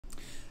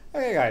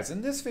Okay guys,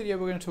 in this video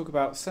we're going to talk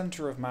about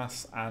centre of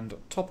mass and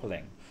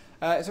toppling.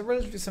 It's a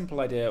relatively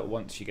simple idea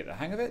once you get the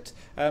hang of it,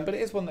 but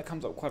it is one that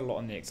comes up quite a lot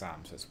on the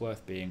exam, so it's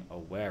worth being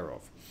aware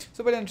of.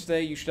 So by the end of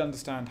today you should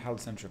understand how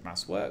the centre of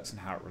mass works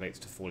and how it relates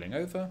to falling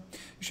over.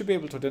 You should be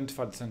able to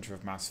identify the centre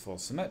of mass for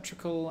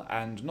symmetrical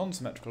and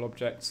non-symmetrical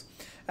objects,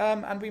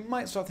 and we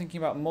might start thinking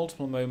about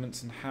multiple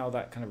moments and how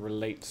that kind of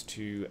relates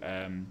to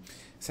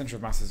centre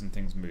of masses and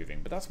things moving,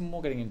 but that's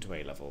more getting into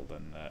A level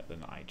than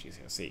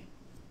IGCSE.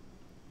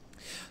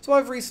 So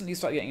I've recently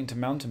started getting into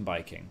mountain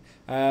biking,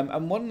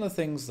 and one of the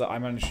things that I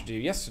managed to do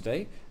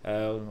yesterday,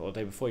 or the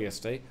day before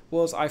yesterday,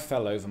 was I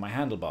fell over my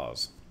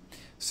handlebars.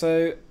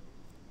 So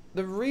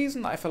the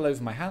reason that I fell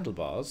over my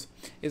handlebars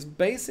is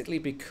basically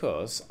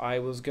because I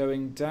was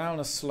going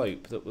down a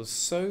slope that was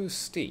so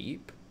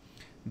steep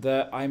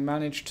that I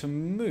managed to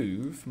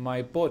move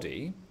my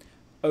body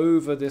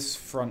over this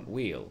front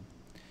wheel.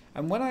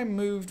 And when I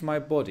moved my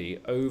body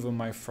over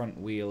my front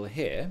wheel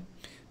here,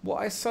 what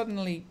I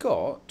suddenly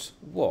got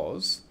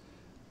was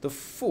the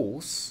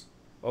force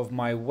of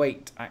my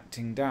weight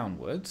acting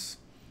downwards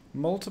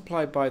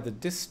multiplied by the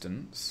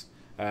distance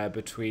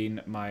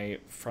between my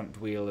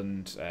front wheel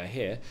and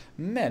here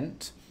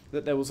meant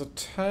that there was a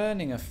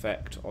turning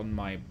effect on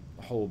my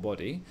whole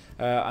body,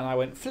 and I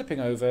went flipping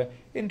over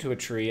into a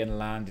tree and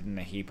landed in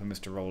a heap, and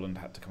Mr. Rowland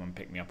had to come and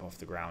pick me up off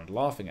the ground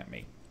laughing at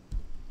me.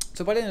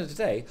 So by the end of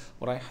today,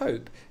 what I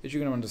hope is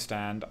you're going to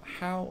understand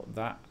how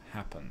that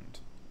happened.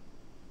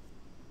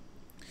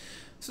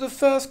 So the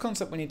first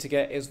concept we need to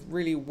get is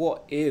really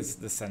what is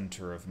the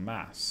centre of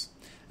mass.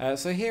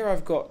 So here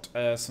I've got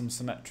some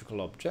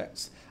symmetrical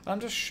objects, and I'm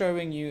just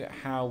showing you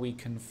how we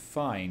can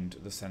find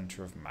the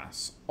centre of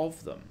mass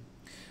of them.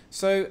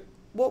 So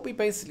what we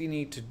basically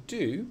need to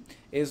do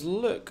is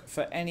look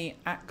for any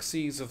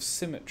axes of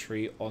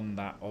symmetry on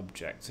that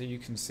object. So you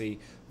can see,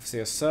 obviously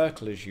a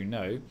circle, as you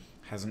know,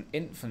 has an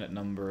infinite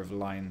number of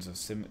lines of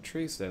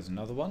symmetry, so there's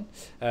another one.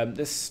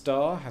 This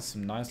star has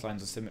some nice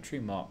lines of symmetry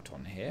marked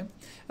on here.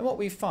 And what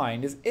we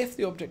find is if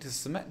the object is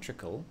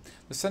symmetrical,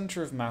 the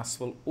centre of mass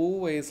will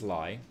always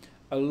lie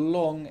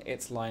along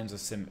its lines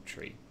of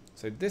symmetry.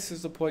 So this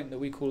is the point that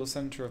we call the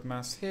centre of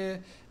mass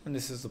here, and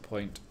this is the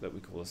point that we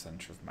call the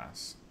centre of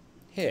mass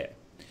here.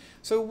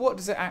 So what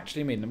does it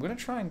actually mean? I'm going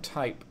to try and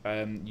type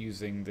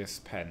using this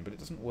pen, but it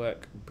doesn't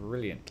work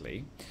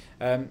brilliantly.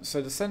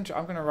 So the centre,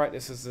 I'm going to write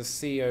this as the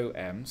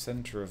COM,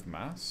 centre of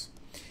mass.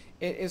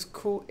 It is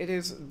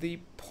the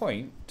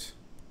point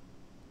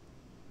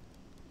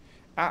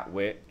at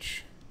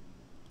which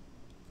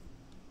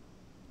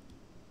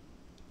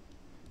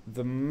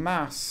the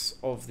mass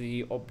of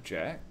the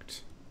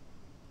object,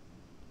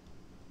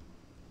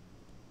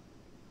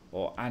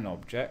 or an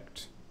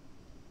object,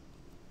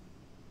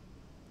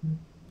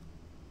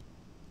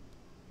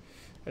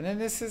 and then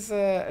this is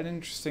an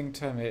interesting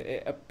term here.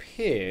 It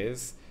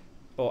appears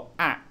or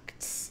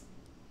acts.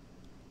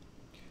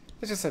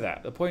 Let's just say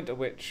that. The point at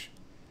which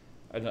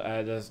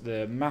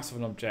the mass of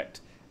an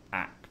object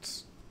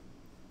acts.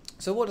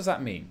 So what does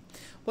that mean?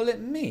 Well,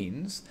 it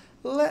means,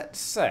 let's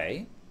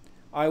say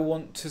I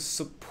want to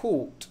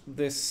support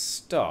this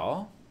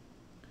star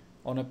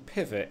on a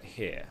pivot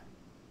here.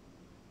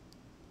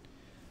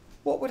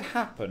 What would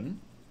happen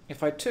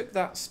if I took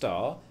that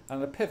star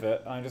and a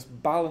pivot and I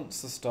just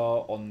balanced the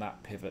star on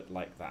that pivot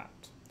like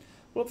that?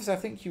 Well, obviously I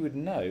think you would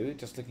know,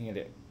 just looking at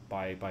it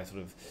by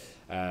sort of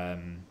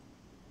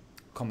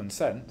common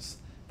sense,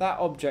 that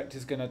object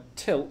is going to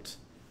tilt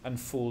and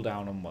fall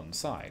down on one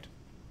side.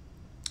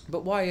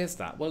 But why is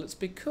that? Well, it's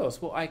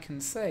because what I can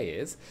say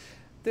is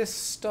this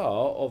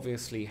star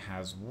obviously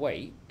has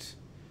weight,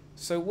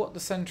 so what the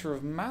centre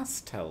of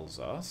mass tells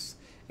us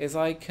is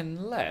I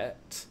can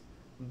let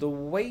the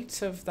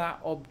weight of that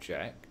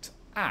object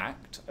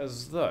act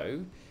as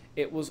though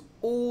it was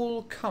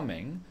all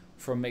coming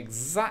from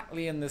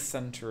exactly in the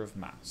centre of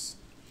mass.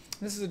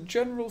 This is a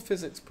general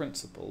physics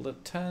principle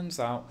that turns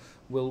out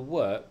will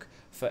work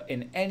for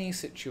in any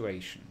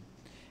situation.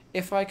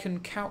 If I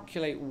can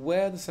calculate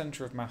where the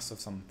centre of mass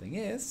of something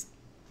is,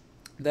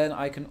 then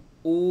I can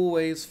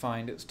always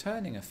find its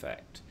turning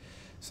effect.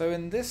 So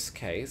in this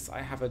case,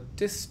 I have a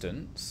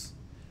distance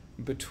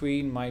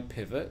between my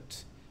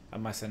pivot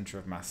and my centre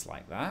of mass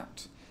like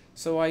that.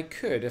 So I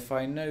could, if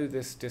I know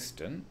this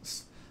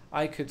distance,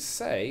 I could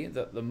say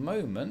that the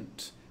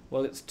moment,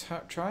 well, it's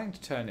trying to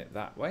turn it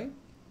that way,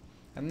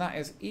 and that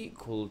is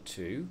equal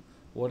to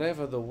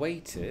whatever the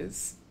weight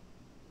is.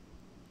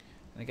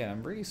 And again,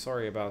 I'm really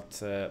sorry about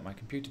my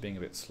computer being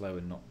a bit slow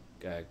and not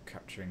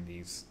capturing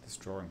this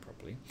drawing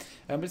properly.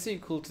 But it's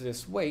equal to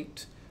this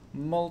weight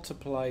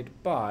multiplied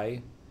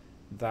by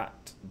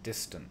that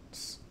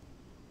distance.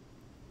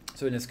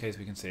 So in this case,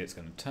 we can say it's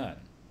going to turn.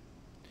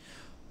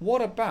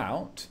 What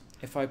about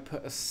if I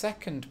put a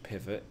second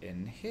pivot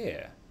in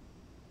here?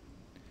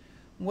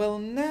 Well,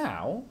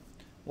 now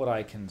what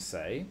I can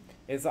say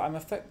is that I'm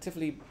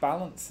effectively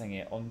balancing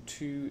it on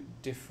two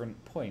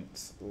different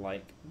points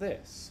like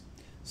this.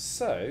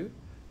 So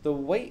the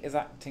weight is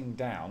acting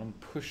down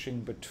and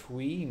pushing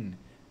between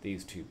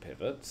these two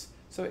pivots,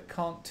 so it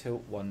can't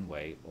tilt one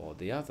way or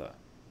the other.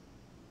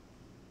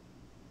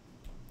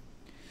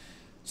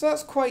 So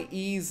that's quite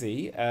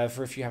easy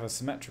for if you have a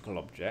symmetrical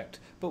object,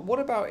 but what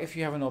about if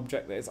you have an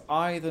object that is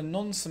either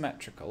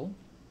non-symmetrical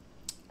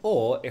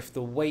or if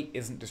the weight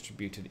isn't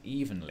distributed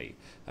evenly?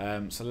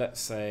 So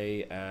let's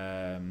say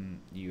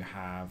you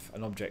have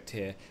an object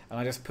here, and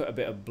I just put a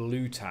bit of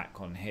blue tack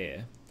on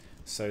here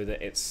so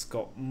that it's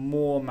got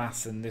more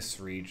mass in this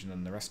region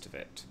than the rest of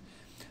it.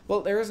 Well,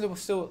 there is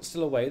still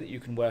a way that you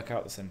can work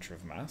out the centre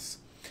of mass,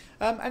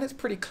 and it's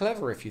pretty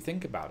clever if you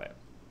think about it.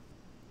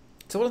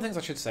 So one of the things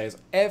I should say is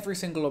every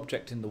single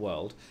object in the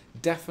world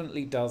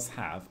definitely does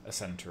have a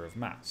centre of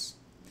mass.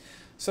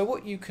 So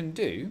what you can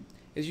do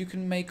is you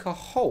can make a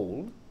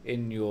hole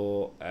in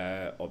your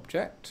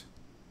object,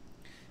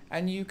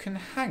 and you can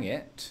hang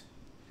it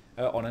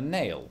on a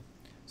nail.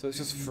 So it's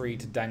just free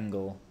to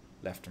dangle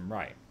left and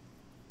right.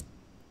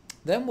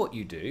 Then what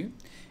you do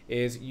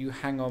is you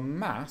hang a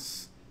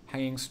mass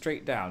hanging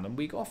straight down, and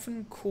we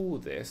often call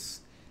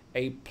this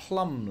a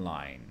plumb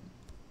line.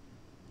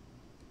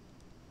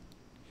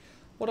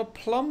 What a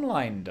plumb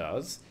line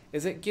does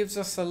is it gives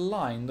us a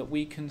line that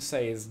we can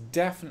say is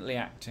definitely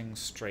acting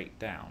straight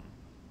down.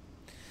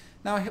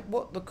 Now,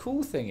 what the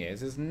cool thing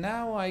is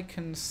now I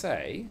can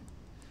say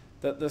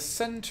that the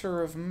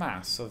centre of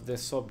mass of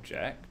this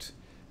object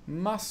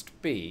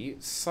must be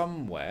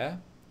somewhere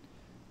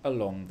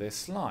along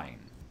this line.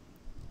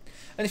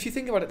 And if you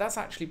think about it, that's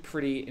actually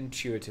pretty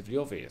intuitively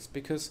obvious,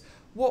 because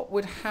what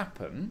would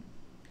happen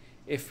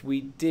if we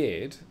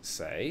did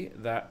say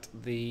that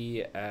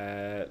the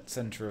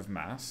centre of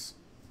mass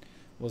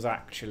was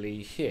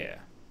actually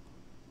here?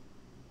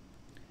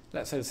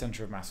 Let's say the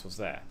centre of mass was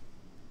there.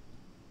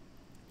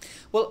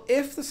 Well,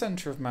 if the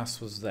centre of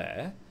mass was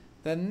there,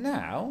 then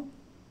now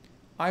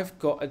I've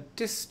got a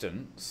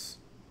distance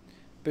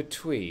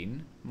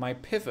between my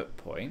pivot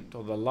point,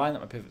 or the line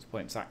that my pivot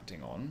point's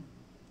acting on,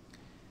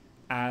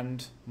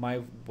 and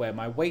where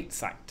my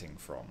weight's acting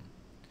from.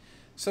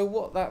 So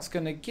what that's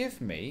going to give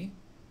me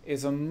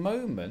is a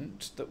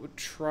moment that would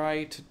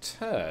try to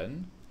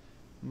turn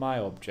my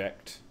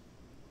object,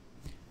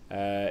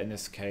 in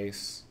this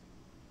case,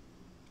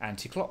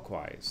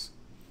 anti-clockwise.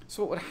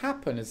 So what would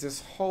happen is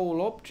this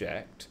whole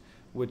object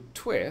would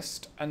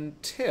twist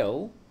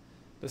until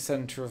the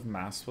centre of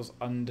mass was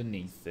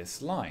underneath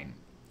this line.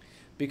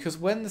 Because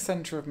when the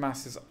centre of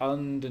mass is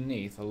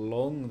underneath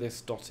along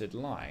this dotted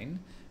line,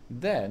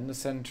 then the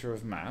centre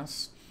of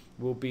mass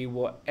will be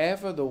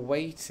whatever the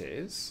weight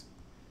is,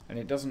 and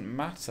it doesn't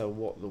matter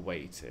what the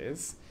weight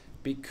is,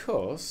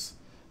 because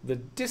the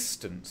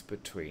distance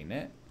between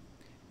it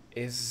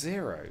is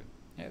 0.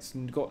 It's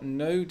got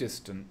no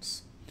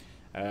distance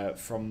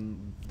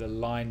from the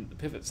line that the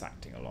pivot's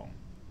acting along.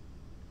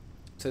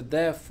 So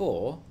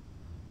therefore,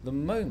 the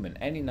moment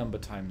any number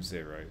times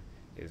 0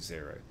 is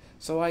 0.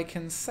 So I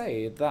can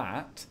say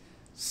that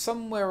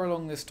somewhere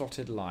along this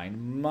dotted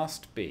line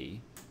must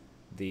be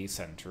the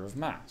centre of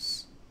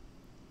mass.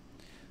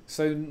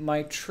 So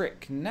my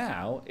trick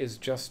now is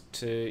just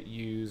to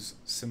use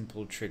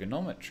simple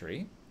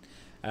trigonometry,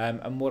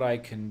 and what I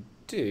can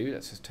do,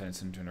 let's just turn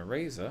this into an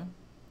eraser,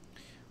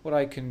 what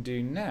I can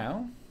do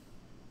now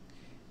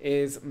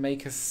is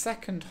make a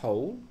second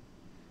hole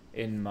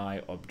in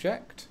my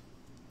object.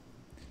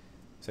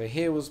 So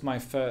here was my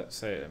first,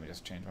 so let me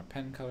just change my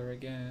pen colour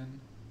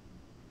again.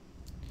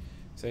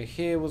 So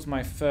here was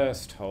my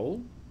first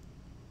hole.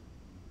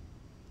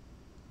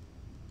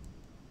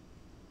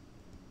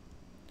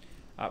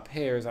 Up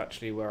here is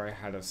actually where I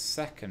had a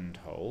second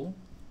hole.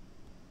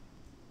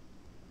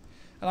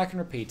 And I can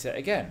repeat it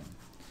again.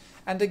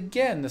 And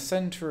again, the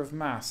centre of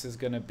mass is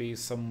going to be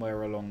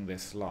somewhere along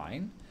this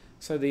line.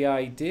 So the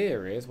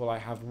idea is, well, I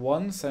have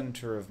one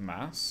centre of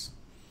mass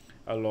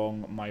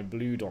along my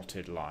blue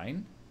dotted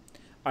line.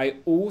 I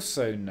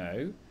also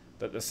know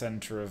that the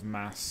centre of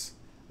mass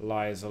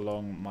lies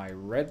along my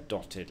red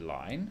dotted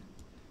line.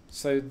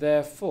 So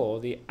therefore,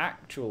 the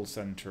actual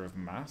centre of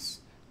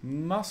mass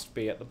must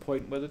be at the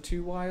point where the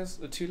two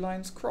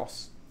lines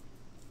cross.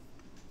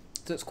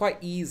 So it's quite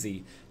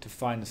easy to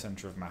find the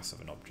centre of mass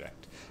of an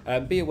object.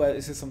 Be aware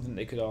this is something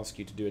they could ask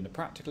you to do in the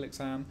practical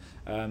exam,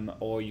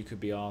 or you could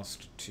be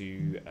asked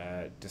to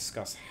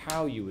discuss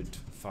how you would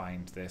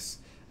find this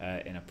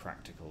in a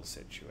practical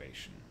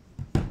situation.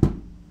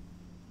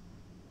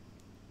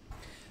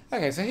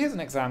 Okay, so here's an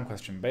exam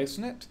question based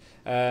on it.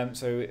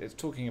 So it's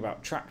talking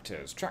about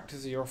tractors.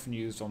 Tractors are often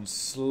used on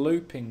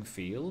sloping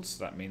fields,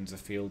 so that means a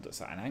field that's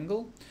at an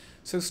angle.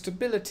 So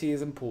stability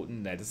is important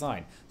in their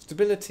design.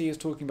 Stability is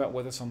talking about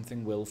whether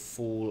something will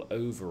fall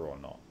over or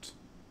not.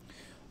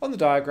 On the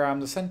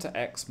diagram, the centre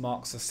X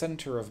marks the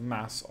centre of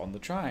mass on the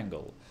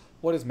triangle.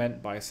 What is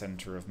meant by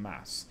centre of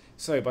mass?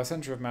 So by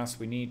centre of mass,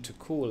 we need to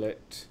call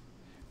it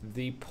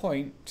the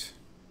point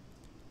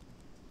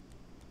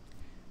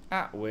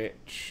at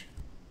which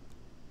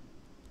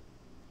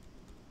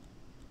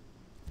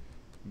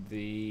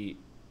the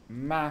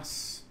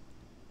mass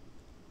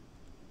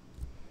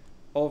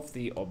of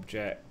the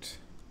object,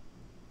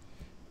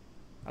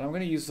 and I'm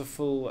going to use the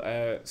full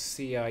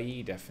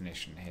CIE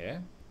definition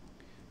here.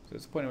 So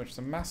it's the point at which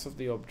the mass of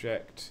the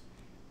object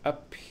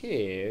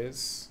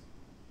appears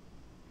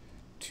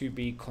to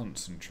be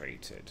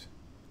concentrated.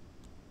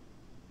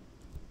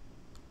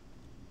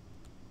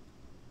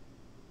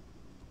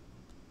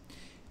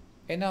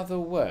 In other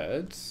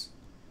words,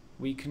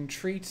 we can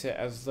treat it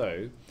as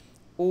though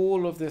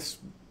all of this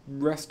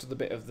rest of the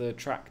bit of the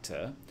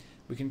tractor,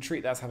 we can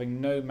treat that as having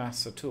no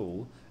mass at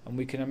all, and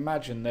we can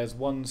imagine there's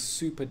one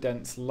super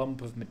dense lump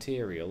of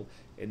material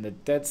in the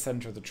dead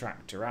centre of the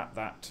tractor at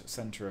that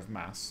centre of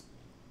mass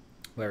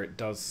where it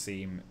does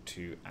seem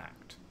to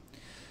act.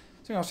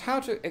 So now, how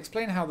to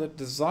explain how the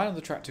design of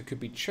the tractor could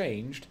be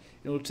changed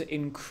in order to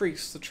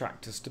increase the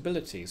tractor's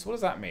stability. So what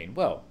does that mean?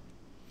 Well,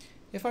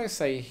 if I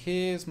say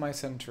here's my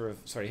centre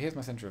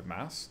of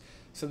mass,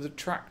 so the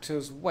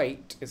tractor's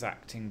weight is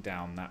acting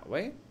down that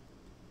way.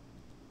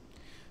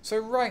 So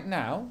right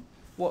now,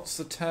 what's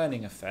the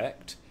turning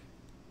effect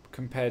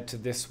compared to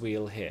this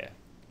wheel here?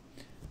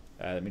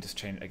 Let me just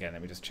change again.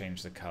 Let me just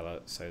change the colour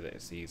so that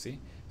it's easy.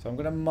 So I'm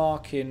going to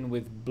mark in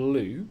with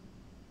blue.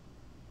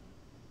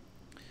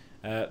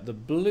 The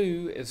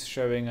blue is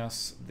showing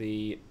us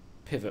the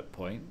pivot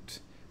point.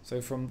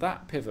 So from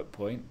that pivot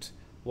point,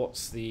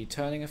 what's the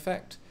turning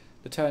effect?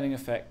 The turning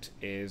effect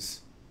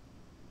is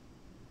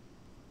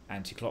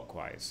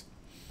anti-clockwise.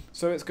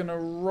 So it's going to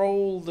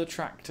roll the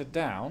tractor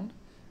down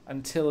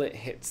until it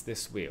hits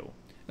this wheel.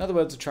 In other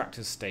words, the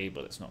tractor's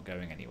stable, it's not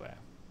going anywhere.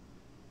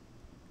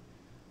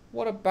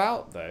 What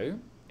about, though,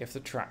 if the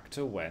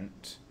tractor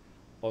went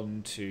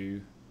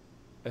onto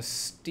a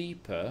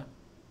steeper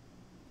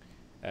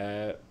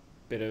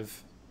bit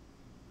of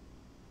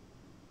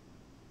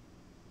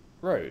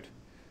road?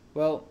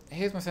 Well,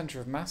 here's my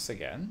centre of mass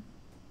again.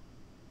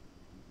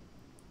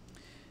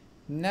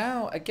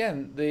 Now,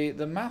 again,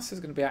 the mass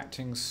is going to be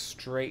acting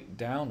straight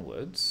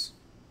downwards.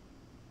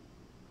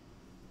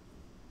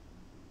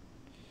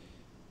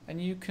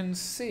 And you can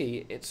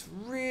see it's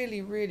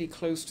really, really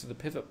close to the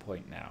pivot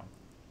point now.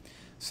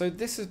 So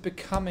this is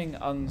becoming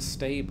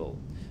unstable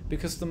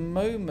because the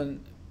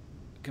moment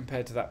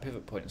compared to that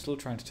pivot point, it's still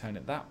trying to turn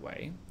it that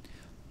way.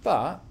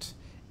 But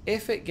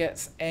if it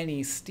gets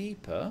any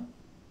steeper,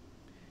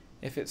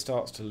 if it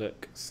starts to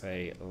look,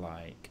 say,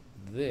 like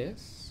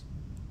this,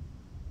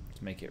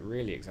 to make it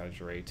really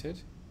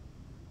exaggerated,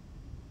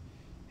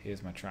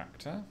 here's my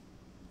tractor,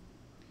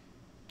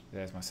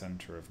 there's my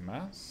centre of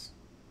mass.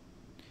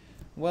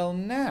 Well,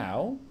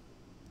 now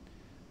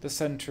the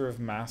centre of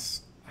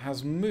mass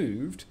has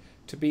moved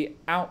to be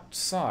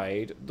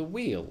outside the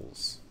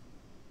wheels.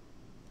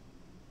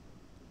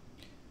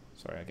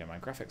 Sorry, again, my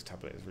graphics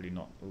tablet is really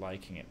not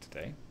liking it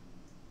today.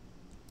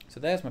 So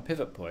there's my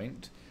pivot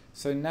point.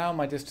 So now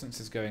my distance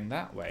is going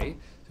that way.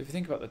 So if you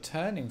think about the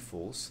turning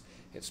force,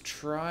 it's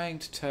trying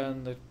to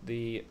turn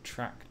the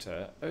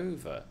tractor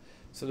over.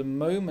 So the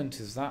moment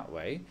is that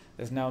way.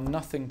 There's now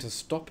nothing to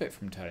stop it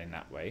from turning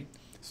that way.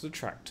 So the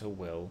tractor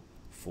will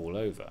fall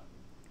over.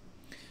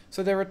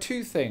 So there are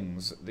two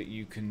things that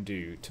you can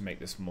do to make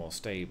this more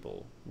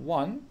stable.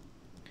 One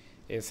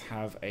is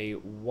have a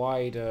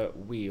wider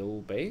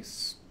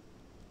wheelbase.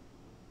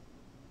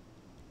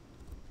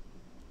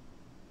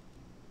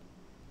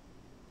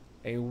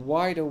 A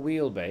wider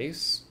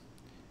wheelbase.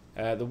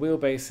 The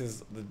wheelbase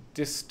is the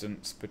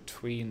distance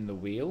between the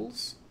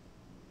wheels.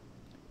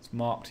 It's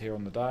marked here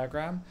on the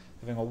diagram.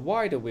 Having a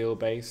wider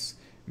wheelbase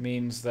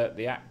means that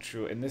the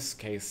actual, in this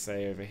case,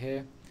 say over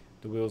here,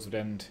 the wheels would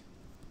end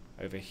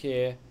over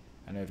here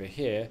and over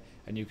here,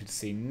 and you can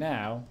see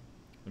now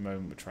the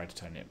moment we try to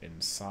turn it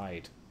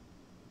inside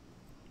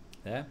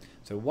there.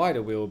 So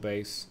wider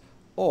wheelbase,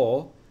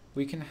 or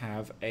we can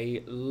have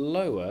a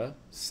lower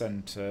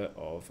centre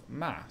of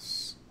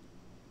mass.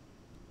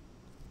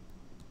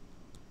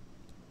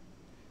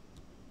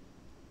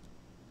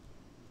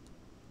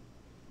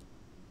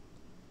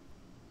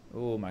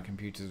 Oh, my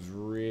computer's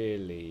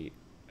really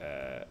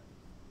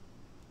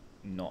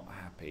not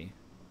happy.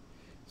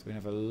 So we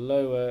have a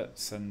lower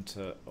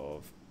centre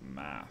of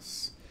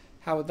mass.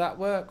 How would that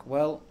work?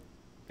 Well,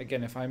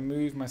 again, if I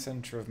move my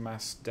centre of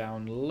mass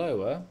down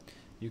lower,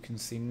 you can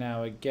see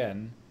now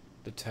again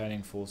the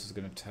turning force is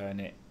going to turn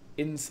it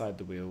inside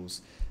the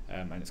wheels,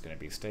 and it's going to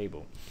be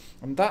stable.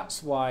 And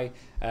that's why,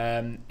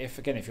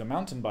 if you're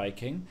mountain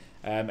biking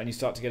and you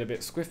start to get a bit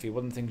squiffy,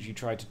 one of the things you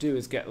try to do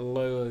is get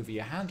low over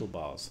your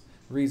handlebars.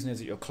 The reason is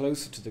that you're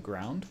closer to the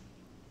ground,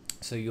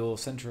 so your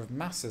centre of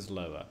mass is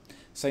lower.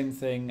 Same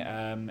thing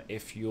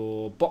if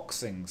you're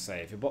boxing,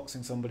 say. If you're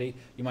boxing somebody,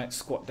 you might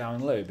squat down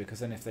low,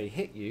 because then if they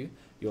hit you,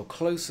 you're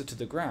closer to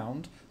the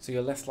ground, so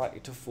you're less likely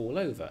to fall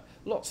over.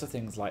 Lots of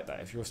things like that.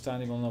 If you're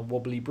standing on a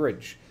wobbly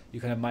bridge, you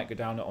kind of might go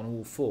down on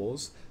all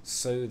fours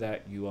so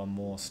that you are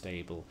more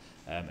stable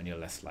and you're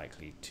less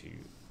likely to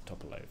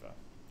topple over.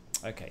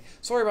 Okay,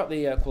 sorry about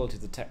the quality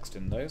of the text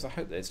in those. I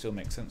hope that it still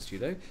makes sense to you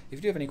though. If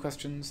you do have any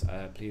questions,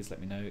 please let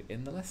me know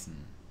in the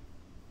lesson.